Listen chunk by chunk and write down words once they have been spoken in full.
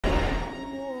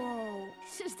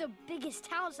the biggest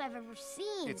house I've ever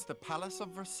seen. It's the Palace of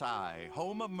Versailles,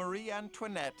 home of Marie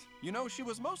Antoinette. You know, she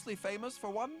was mostly famous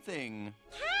for one thing.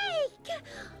 Cake!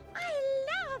 I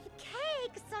love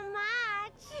cake so much.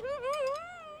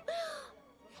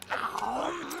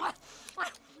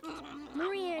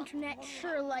 Marie Antoinette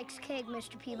sure likes cake,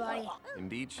 Mr. Peabody.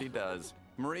 Indeed she does.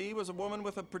 Marie was a woman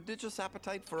with a prodigious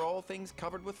appetite for all things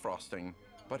covered with frosting.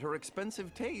 But her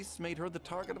expensive tastes made her the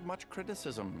target of much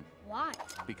criticism. Why?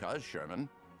 Because, Sherman,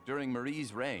 during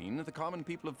Marie's reign, the common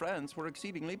people of France were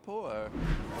exceedingly poor.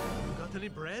 Got any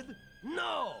bread?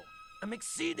 No! I'm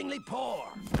exceedingly poor.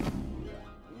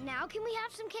 Now can we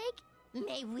have some cake?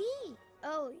 Mais oui.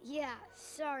 Oh, yeah,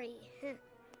 sorry.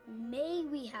 May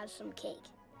we have some cake?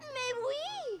 Mais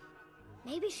oui.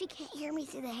 Maybe she can't hear me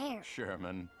through the hair.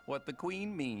 Sherman, what the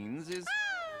Queen means is...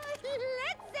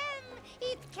 Let them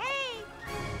eat cake.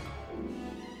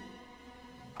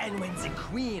 And when the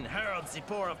Queen heard the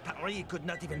poor of Paris could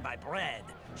not even buy bread,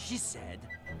 she said,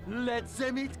 "Let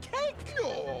them eat cake."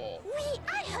 No! Oui,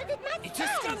 I heard it myself. It's a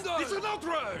scandal! It's an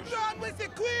outrage! Down with the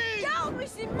Queen! Down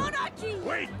with the monarchy.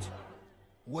 Wait!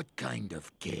 What kind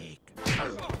of cake?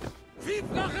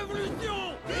 Vive la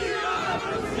Révolution! Vive la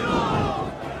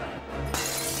Révolution!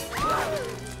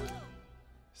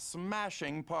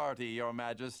 Smashing party, Your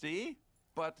Majesty.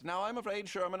 But now I'm afraid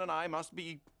Sherman and I must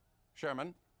be...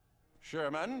 Sherman?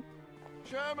 Sherman?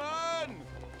 Sherman!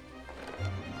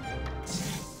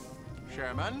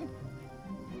 Sherman?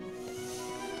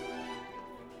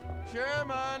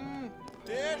 Sherman!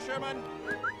 Dear Sherman!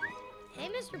 Hey,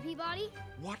 Mr. Peabody.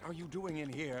 What are you doing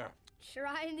in here?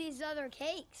 Trying these other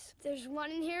cakes. There's one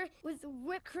in here with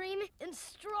whipped cream and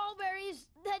strawberries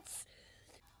that's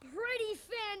pretty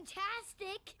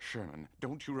fantastic. Sherman,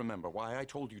 don't you remember why I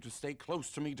told you to stay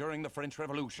close to me during the French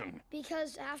Revolution?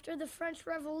 Because after the French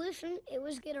Revolution, it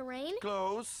was gonna rain.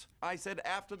 Close. I said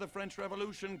after the French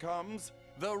Revolution comes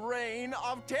the Reign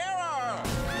of Terror!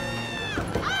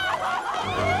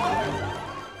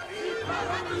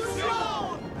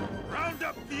 Round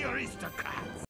up the aristocrats!